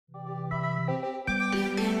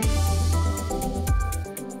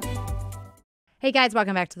Hey guys,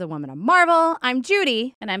 welcome back to The Woman of Marvel. I'm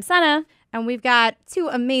Judy. And I'm Sana. And we've got two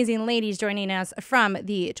amazing ladies joining us from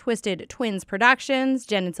the Twisted Twins Productions,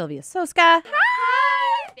 Jen and Sylvia Soska.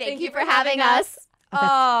 Hi! Thank you for having us.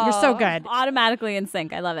 You're so good. Automatically in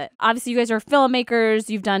sync. I love it. Obviously, you guys are filmmakers.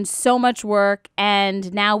 You've done so much work.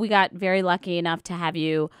 And now we got very lucky enough to have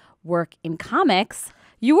you work in comics.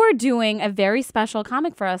 You are doing a very special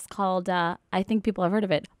comic for us called, I think people have heard of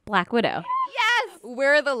it, Black Widow. Yes!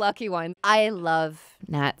 We're the lucky ones. I love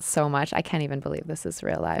Nat so much. I can't even believe this is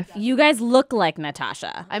real life. You guys look like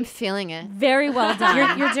Natasha. I'm feeling it. Very well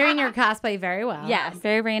done. You're doing your cosplay very well. Yes,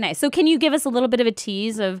 very, very nice. So can you give us a little bit of a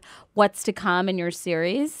tease of what's to come in your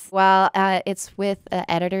series? Well, it's with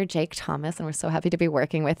editor Jake Thomas, and we're so happy to be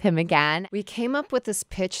working with him again. We came up with this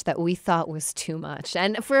pitch that we thought was too much.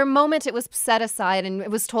 And for a moment, it was set aside, and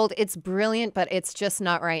it was told it's brilliant, but it's just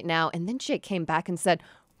not right now. And then Jake came back and said,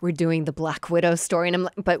 we're doing the Black Widow story, and I'm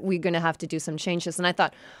like, but we're going to have to do some changes. And I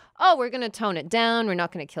thought, oh, we're going to tone it down. We're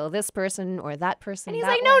not going to kill this person or that person. And he's that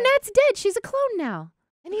like, way. no, Nat's dead. She's a clone now.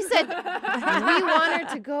 And he said, we want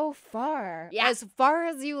her to go far, as far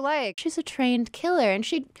as you like. She's a trained killer, and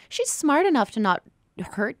she's smart enough to not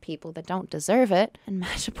hurt people that don't deserve it. And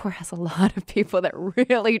Mashapur has a lot of people that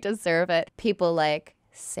really deserve it. People like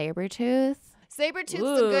Sabretooth. Sabretooth's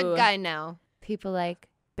the good guy now. People like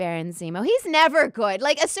Baron Zemo. He's never good.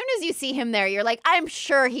 Like, as soon as you see him there, you're like, I'm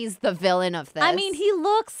sure he's the villain of this. I mean, he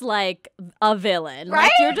looks like a villain. Right?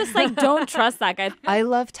 Like, you're just like, don't trust that guy. I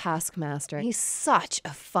love Taskmaster. He's such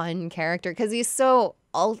a fun character because he's so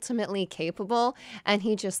ultimately capable, and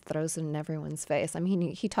he just throws it in everyone's face. I mean,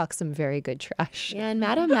 he talks some very good trash. Yeah, and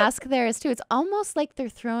Madame Mask there is too. It's almost like they're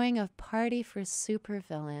throwing a party for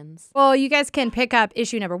supervillains. Well, you guys can pick up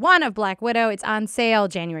issue number 1 of Black Widow. It's on sale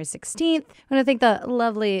January 16th. I want to thank the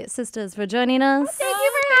lovely sisters for joining us. Thank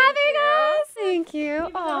you for having us. Thank you.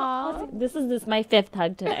 Aww. This is my 5th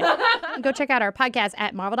hug today. Go check out our podcast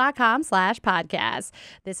at marvel.com/podcast.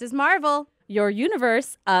 This is Marvel. Your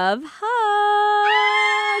universe of hugs.